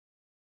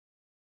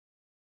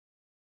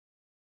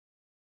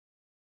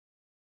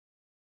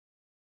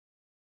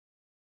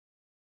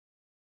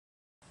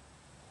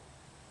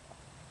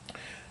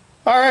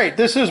Alright,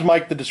 this is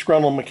Mike the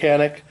Disgruntled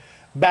Mechanic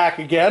back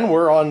again.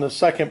 We're on the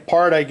second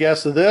part, I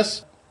guess, of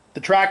this. The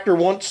tractor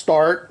won't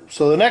start,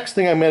 so the next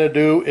thing I'm going to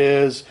do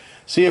is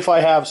see if I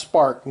have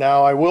spark.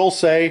 Now, I will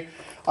say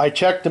I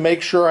checked to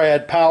make sure I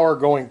had power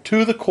going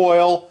to the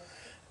coil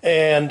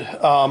and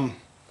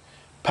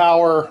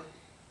power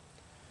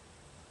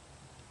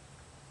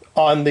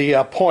on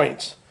the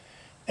points,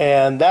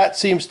 and that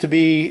seems to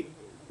be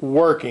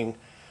working.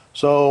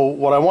 So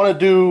what I want to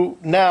do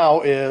now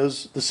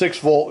is the 6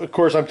 volt, of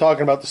course I'm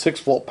talking about the 6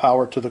 volt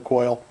power to the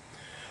coil.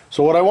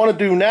 So what I want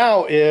to do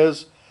now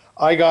is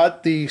I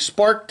got the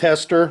spark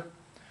tester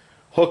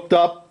hooked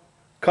up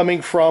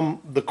coming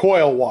from the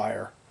coil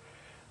wire,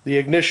 the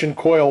ignition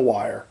coil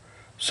wire.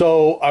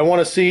 So I want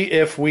to see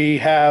if we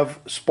have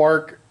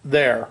spark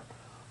there.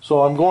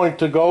 So I'm going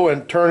to go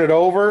and turn it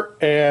over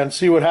and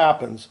see what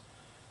happens.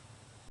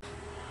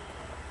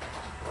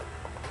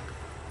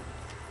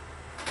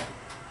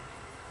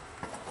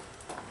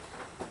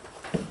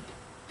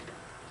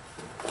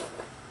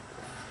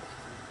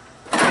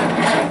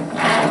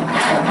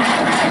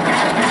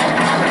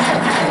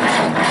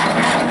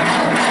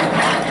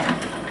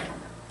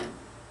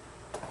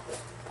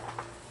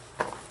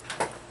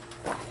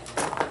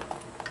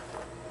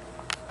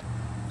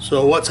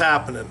 So what's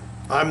happening?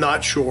 I'm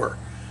not sure.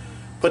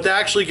 But to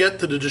actually get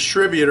to the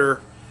distributor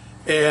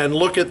and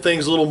look at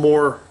things a little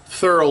more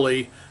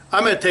thoroughly,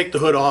 I'm going to take the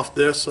hood off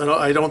this.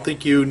 I don't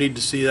think you need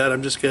to see that.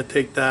 I'm just going to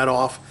take that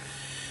off.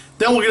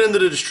 Then we'll get into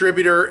the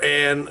distributor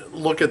and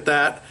look at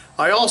that.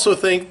 I also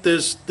think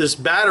this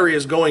battery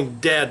is going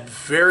dead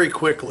very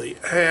quickly,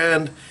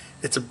 and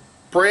it's a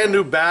brand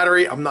new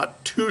battery. I'm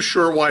not too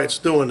sure why it's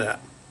doing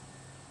that.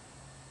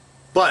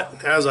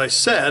 But as I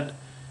said,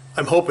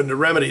 I'm hoping to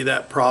remedy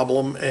that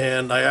problem,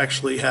 and I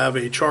actually have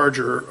a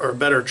charger, or a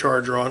better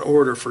charger, on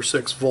order for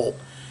 6 volt.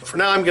 For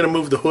now, I'm going to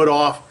move the hood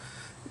off.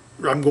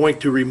 I'm going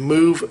to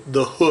remove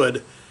the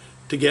hood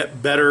to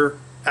get better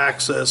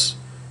access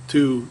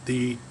to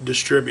the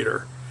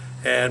distributor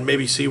and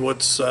maybe see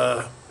what's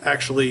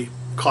actually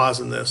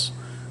causing this.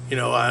 You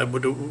know,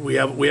 we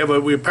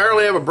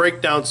apparently have a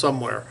breakdown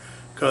somewhere,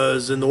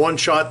 because in the one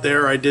shot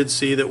there I did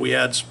see that we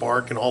had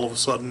spark, and all of a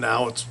sudden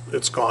now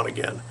it's gone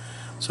again.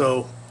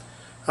 So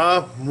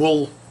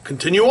we'll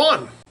continue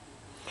on.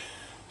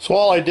 So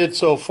all I did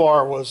so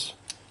far was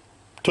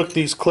took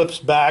these clips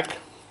back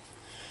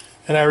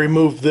and I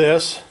removed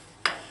this.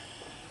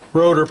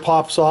 Rotor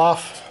pops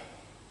off,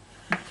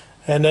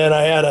 and then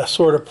I had to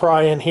sort of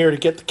pry in here to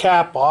get the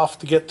cap off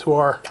to get to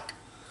our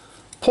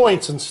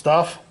points and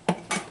stuff.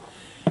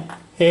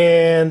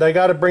 And I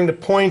got to bring the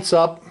points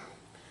up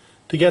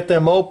to get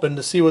them open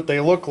to see what they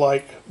look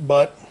like,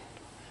 but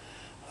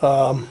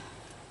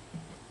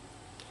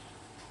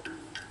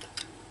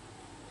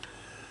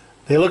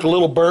they look a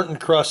little burnt and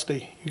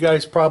crusty. You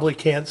guys probably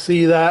can't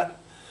see that.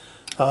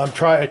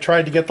 I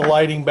tried to get the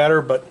lighting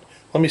better, but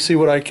let me see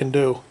what I can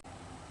do.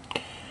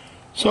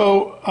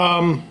 So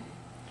I'm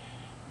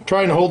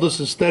trying to hold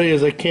this as steady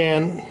as I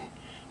can,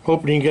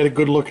 hoping you can get a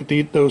good look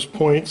at those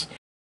points.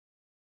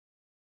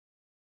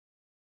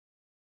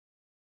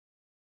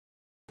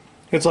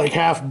 It's like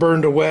half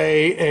burned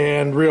away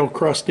and real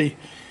crusty.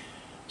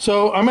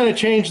 So I'm going to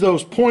change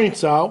those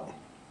points out,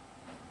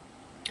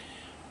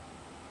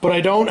 but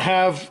I don't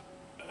have,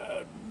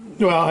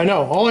 well, I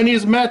know, all I need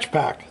is a match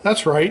pack.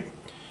 That's right.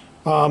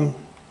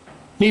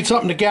 Need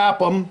something to gap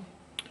them.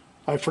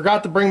 I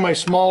forgot to bring my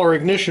smaller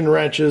ignition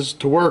wrenches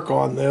to work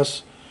on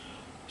this.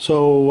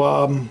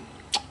 So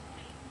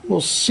we'll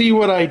see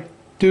what I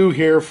do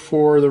here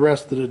for the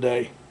rest of the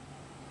day.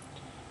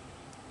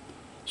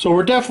 So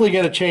we're definitely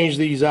going to change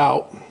these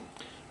out.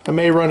 I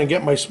may run and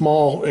get my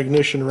small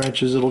ignition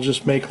wrenches. It'll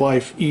just make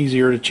life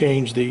easier to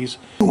change these.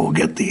 We'll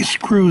get these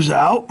screws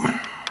out.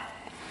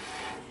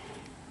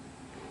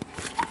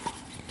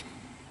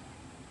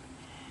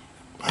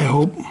 I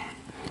hope.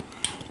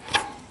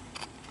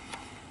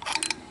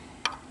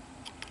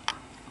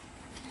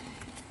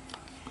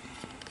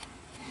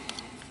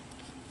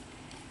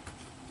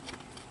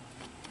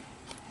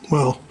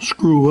 Well,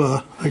 screw,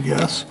 I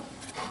guess.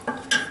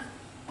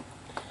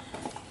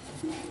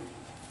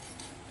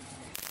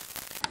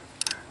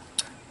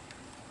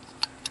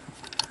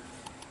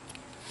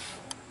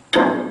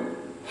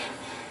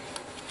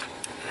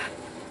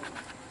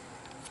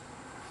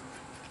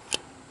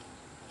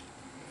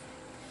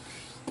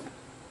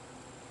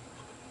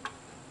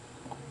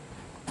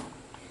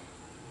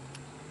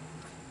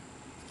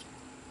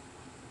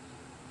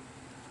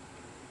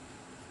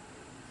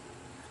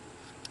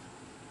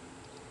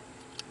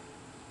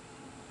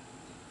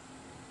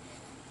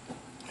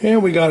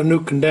 And we got a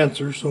new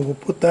condenser, so we'll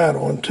put that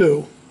on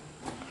too.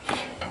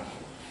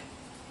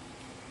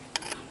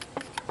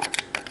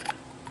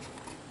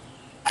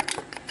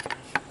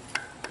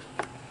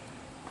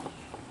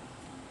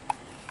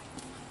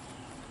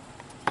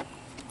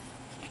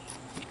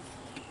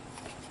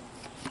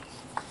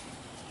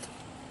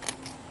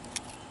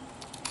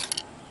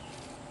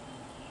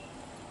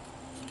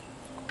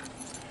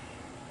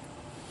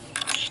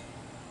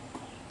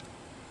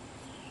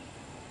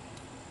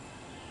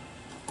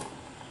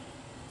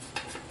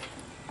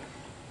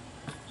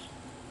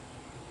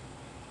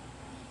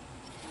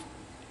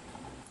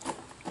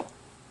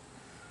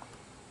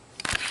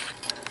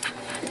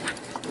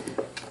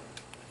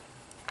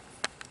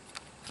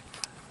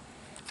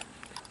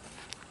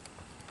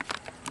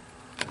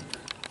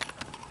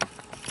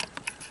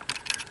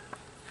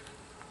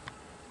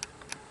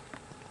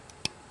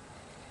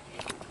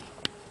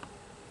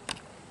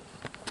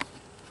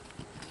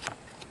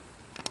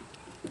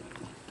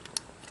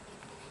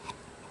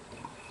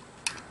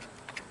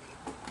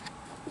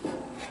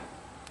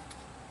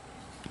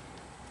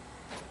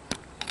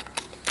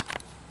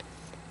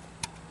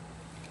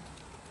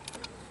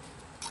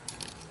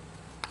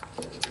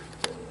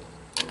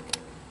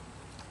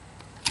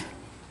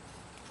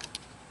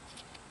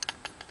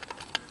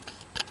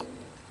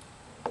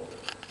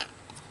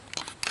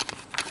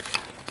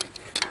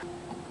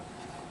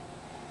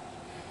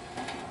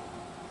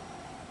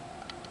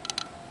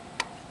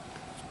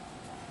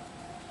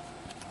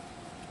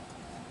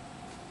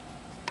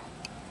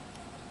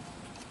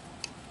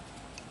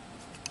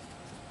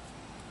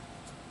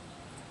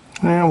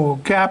 And we'll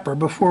gap her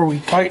before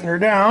we tighten her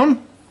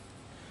down.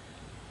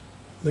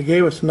 They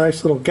gave us a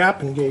nice little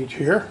gapping gauge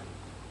here.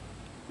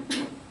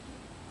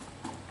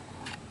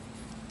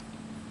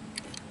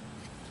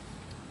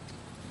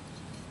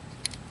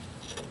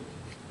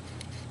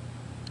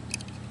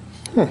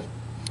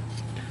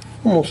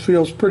 Almost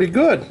feels pretty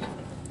good.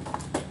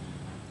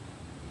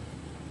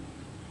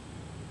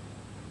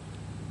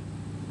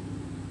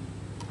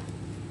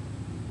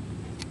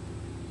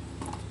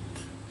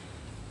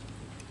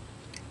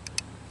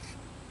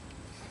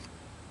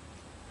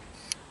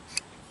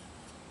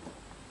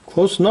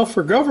 Close enough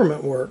for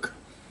government work.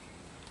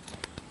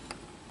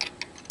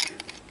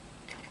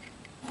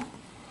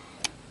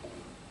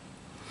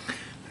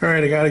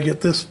 Alright, I got to get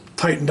this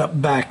tightened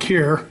up back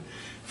here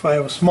if I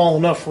have a small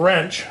enough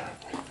wrench.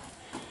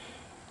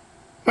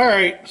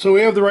 Alright, so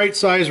we have the right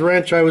size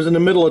wrench. I was in the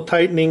middle of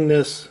tightening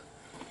this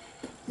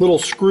little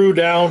screw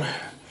down.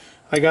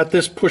 I got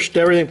this pushed,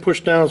 everything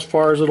pushed down as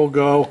far as it'll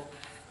go.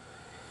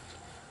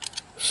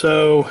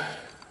 So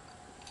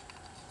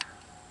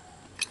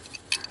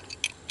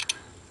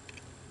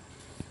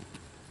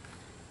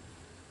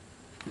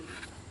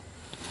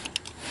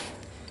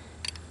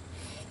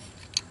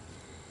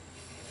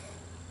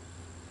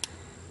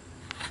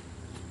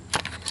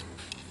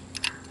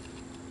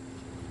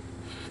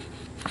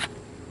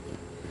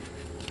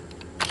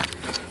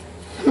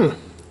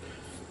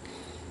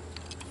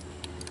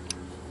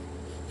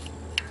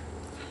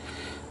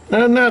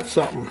and that's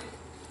something.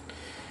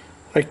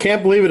 I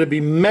can't believe it'd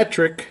be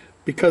metric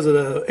because of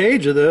the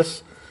age of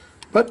this,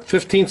 but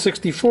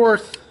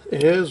 15/64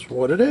 is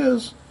what it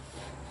is.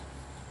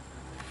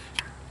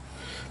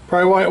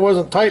 Probably why it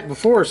wasn't tight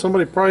before.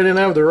 Somebody probably didn't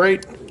have the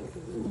right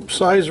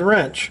size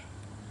wrench.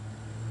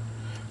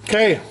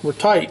 Okay, we're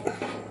tight.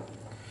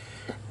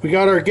 We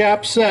got our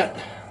gap set.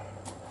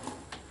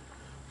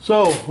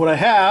 So what I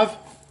have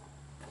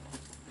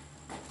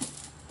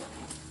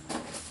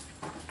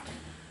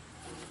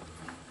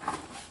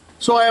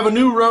I have a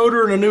new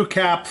rotor and a new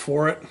cap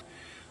for it.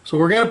 So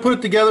we're going to put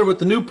it together with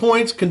the new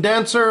points,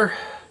 condenser,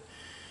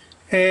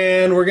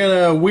 and we're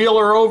going to wheel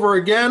her over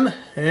again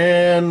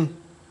and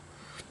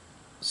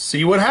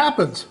see what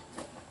happens.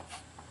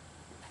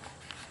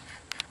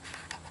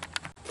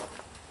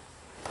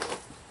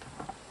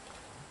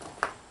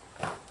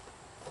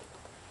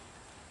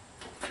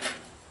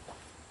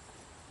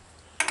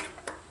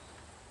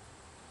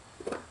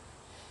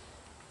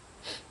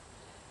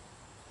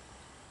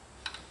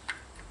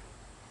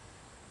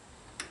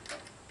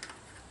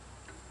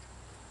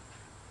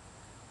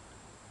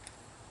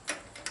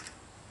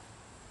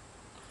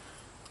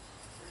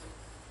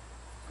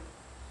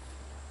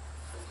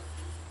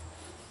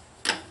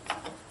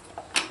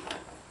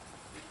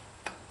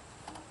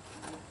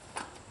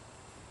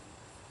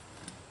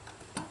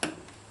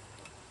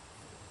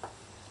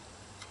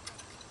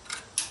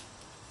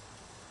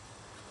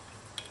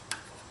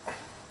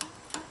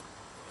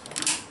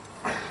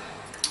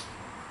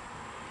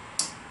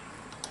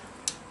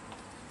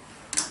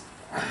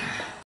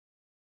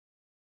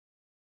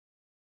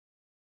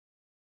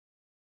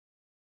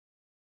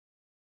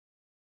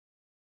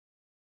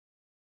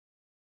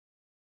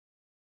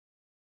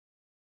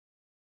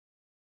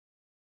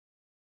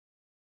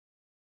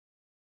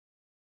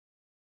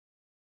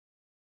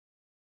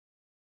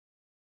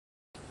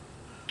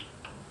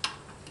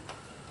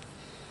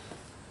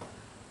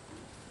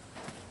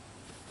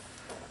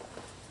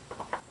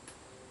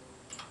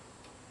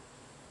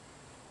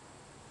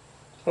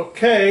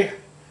 Okay,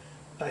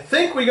 I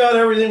think we got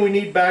everything we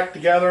need back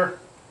together.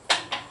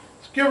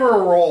 Let's give her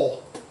a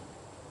roll.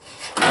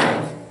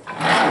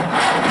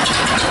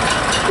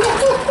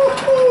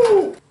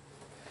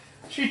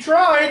 She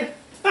tried.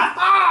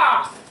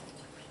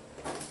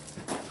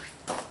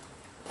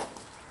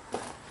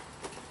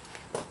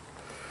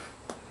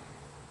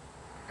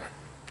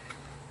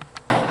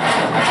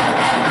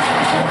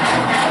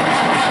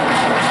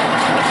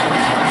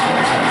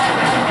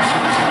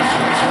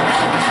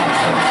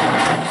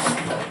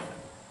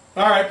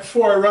 Alright,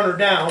 before I run her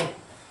down,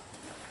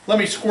 let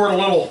me squirt a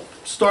little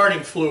starting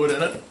fluid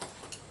in it.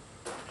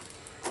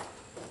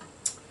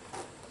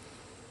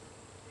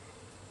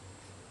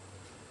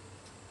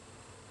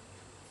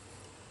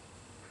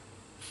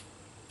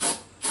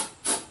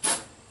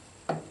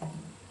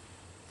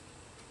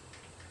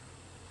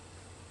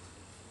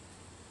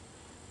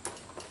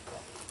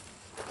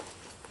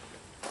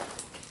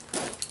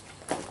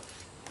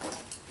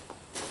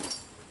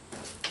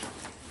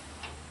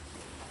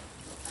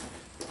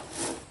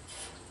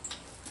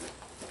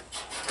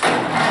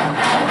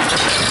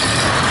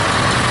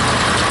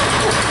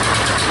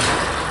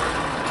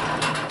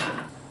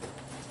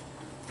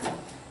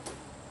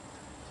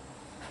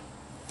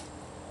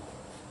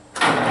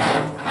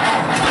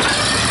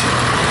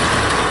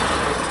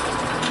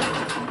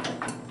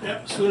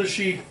 As soon as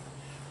she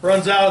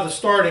runs out of the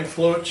starting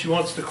fluid, she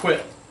wants to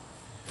quit.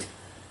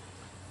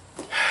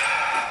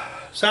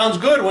 Sounds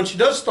good when she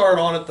does start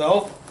on it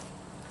though.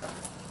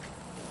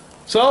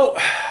 So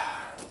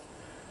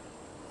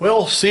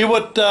we'll see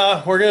what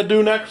we're going to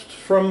do next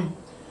from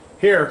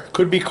Here,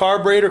 could be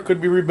carburetor,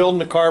 could be rebuilding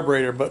the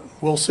carburetor, but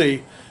we'll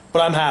see.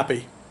 But I'm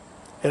happy.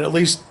 And at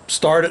least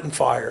started and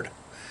fired.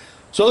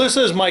 So this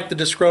is Mike the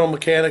Disgruntled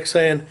Mechanic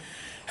saying,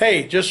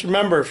 hey, just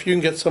remember, if you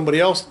can get somebody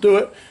else to do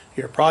it,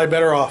 you're probably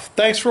better off.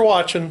 Thanks for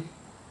watching.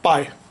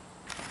 Bye.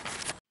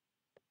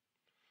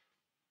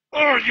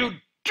 Oh, you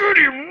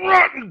dirty,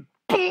 rotten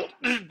bolt!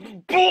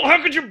 Bolt,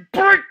 how could you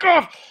break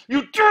off?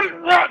 You dirty,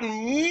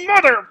 rotten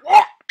mother!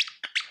 Oh,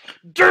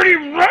 dirty,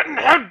 rotten,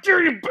 how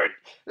dare you break?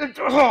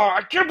 Oh,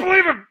 I can't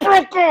believe it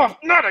broke off!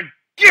 Not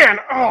again!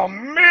 Oh,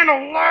 man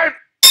alive!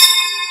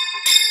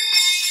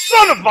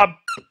 Son of a...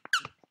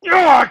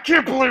 Oh, I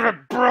can't believe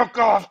it broke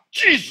off!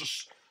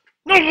 Jesus!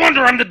 No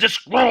wonder I'm the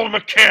disgruntled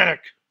mechanic!